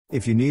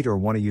If you need or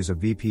want to use a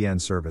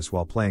VPN service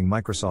while playing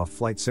Microsoft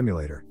Flight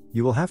Simulator,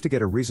 you will have to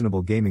get a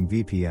reasonable gaming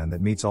VPN that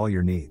meets all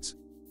your needs.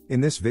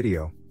 In this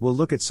video, we'll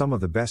look at some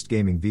of the best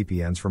gaming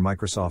VPNs for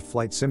Microsoft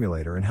Flight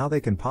Simulator and how they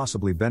can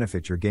possibly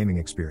benefit your gaming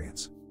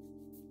experience.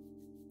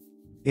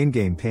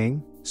 In-game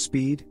ping,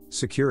 speed,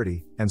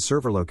 security, and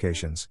server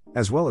locations,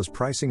 as well as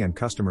pricing and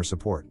customer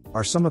support,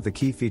 are some of the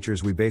key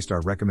features we based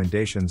our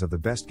recommendations of the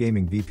best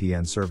gaming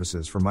VPN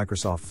services for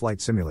Microsoft Flight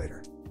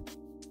Simulator.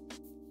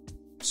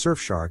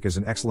 Surfshark is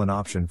an excellent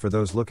option for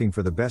those looking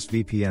for the best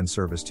VPN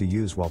service to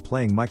use while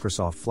playing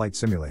Microsoft Flight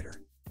Simulator.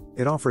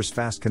 It offers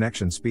fast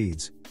connection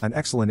speeds, an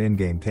excellent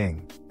in-game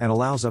ping, and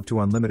allows up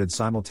to unlimited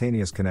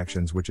simultaneous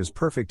connections, which is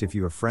perfect if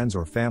you have friends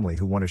or family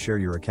who want to share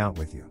your account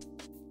with you.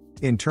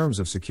 In terms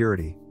of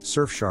security,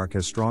 Surfshark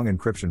has strong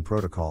encryption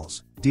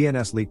protocols,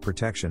 DNS leak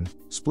protection,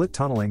 split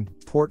tunneling,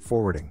 port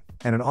forwarding,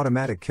 and an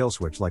automatic kill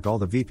switch like all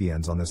the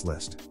VPNs on this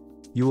list.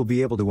 You will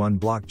be able to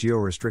unblock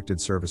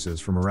geo-restricted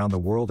services from around the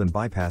world and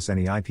bypass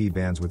any IP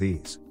bans with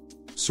ease.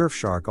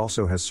 Surfshark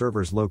also has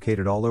servers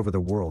located all over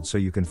the world, so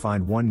you can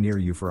find one near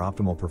you for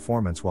optimal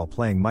performance while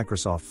playing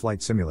Microsoft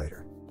Flight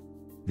Simulator.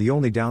 The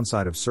only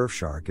downside of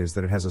Surfshark is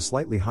that it has a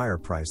slightly higher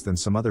price than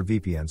some other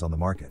VPNs on the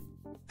market.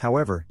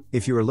 However,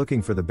 if you are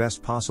looking for the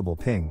best possible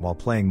ping while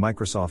playing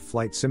Microsoft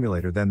Flight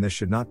Simulator, then this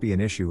should not be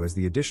an issue, as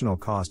the additional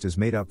cost is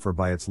made up for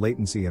by its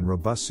latency and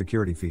robust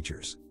security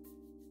features.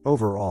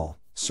 Overall,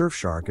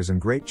 Surfshark is a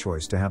great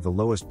choice to have the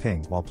lowest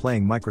ping while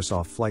playing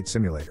Microsoft Flight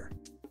Simulator.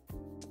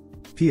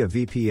 PIA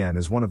VPN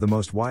is one of the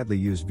most widely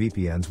used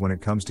VPNs when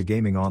it comes to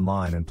gaming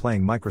online and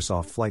playing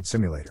Microsoft Flight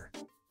Simulator.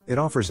 It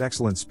offers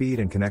excellent speed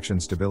and connection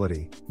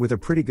stability, with a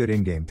pretty good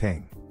in-game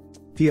ping.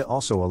 PIA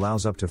also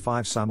allows up to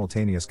 5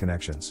 simultaneous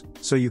connections,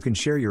 so you can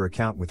share your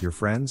account with your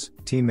friends,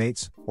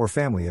 teammates, or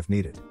family if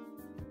needed.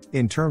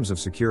 In terms of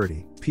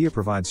security, PIA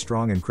provides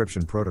strong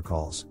encryption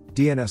protocols,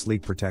 DNS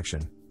leak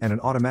protection, and an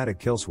automatic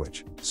kill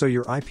switch, so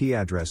your IP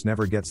address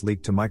never gets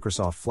leaked to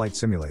Microsoft Flight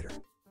Simulator.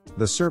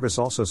 The service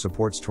also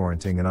supports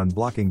torrenting and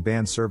unblocking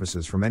banned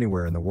services from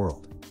anywhere in the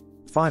world.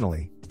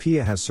 Finally,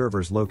 PIA has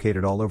servers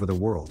located all over the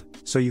world,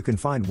 so you can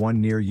find one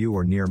near you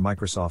or near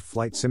Microsoft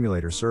Flight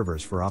Simulator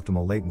servers for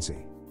optimal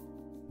latency.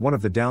 One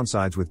of the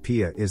downsides with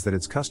PIA is that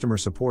its customer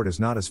support is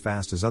not as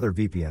fast as other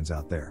VPNs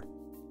out there.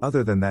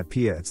 Other than that,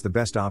 PIA it's the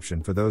best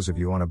option for those of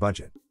you on a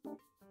budget.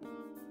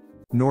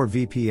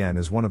 NordVPN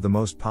is one of the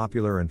most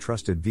popular and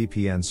trusted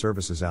VPN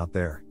services out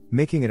there,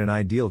 making it an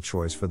ideal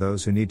choice for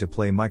those who need to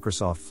play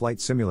Microsoft Flight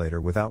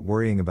Simulator without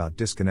worrying about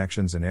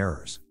disconnections and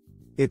errors.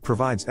 It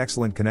provides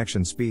excellent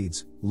connection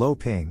speeds, low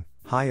ping,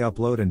 high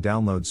upload and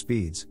download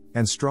speeds,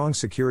 and strong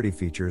security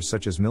features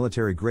such as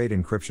military-grade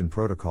encryption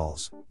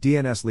protocols,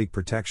 DNS leak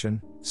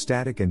protection,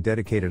 static and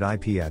dedicated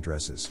IP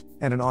addresses,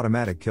 and an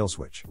automatic kill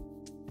switch.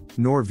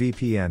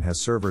 NordVPN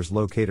has servers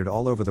located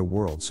all over the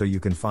world, so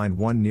you can find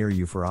one near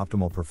you for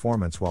optimal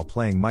performance while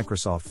playing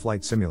Microsoft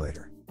Flight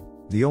Simulator.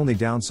 The only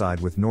downside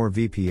with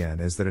NordVPN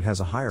is that it has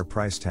a higher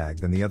price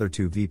tag than the other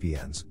two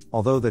VPNs,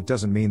 although that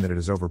doesn't mean that it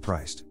is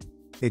overpriced.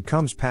 It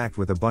comes packed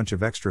with a bunch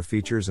of extra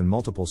features and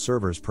multiple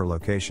servers per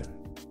location.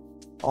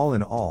 All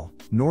in all,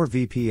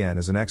 NordVPN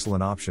is an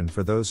excellent option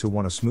for those who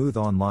want a smooth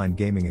online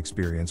gaming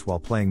experience while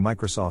playing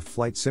Microsoft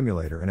Flight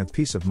Simulator and have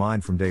peace of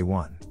mind from day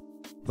one.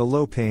 The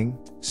low ping,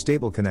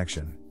 stable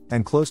connection,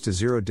 and close to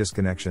zero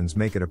disconnections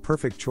make it a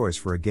perfect choice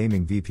for a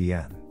gaming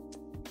VPN.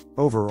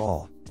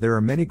 Overall, there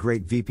are many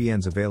great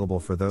VPNs available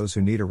for those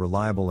who need a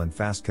reliable and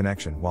fast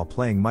connection while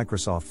playing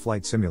Microsoft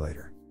Flight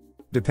Simulator.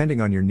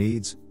 Depending on your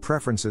needs,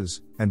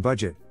 preferences, and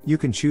budget, you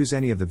can choose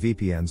any of the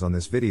VPNs on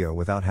this video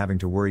without having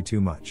to worry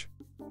too much.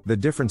 The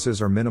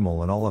differences are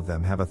minimal and all of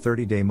them have a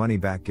 30-day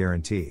money-back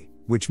guarantee,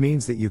 which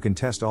means that you can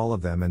test all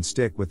of them and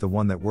stick with the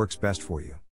one that works best for you.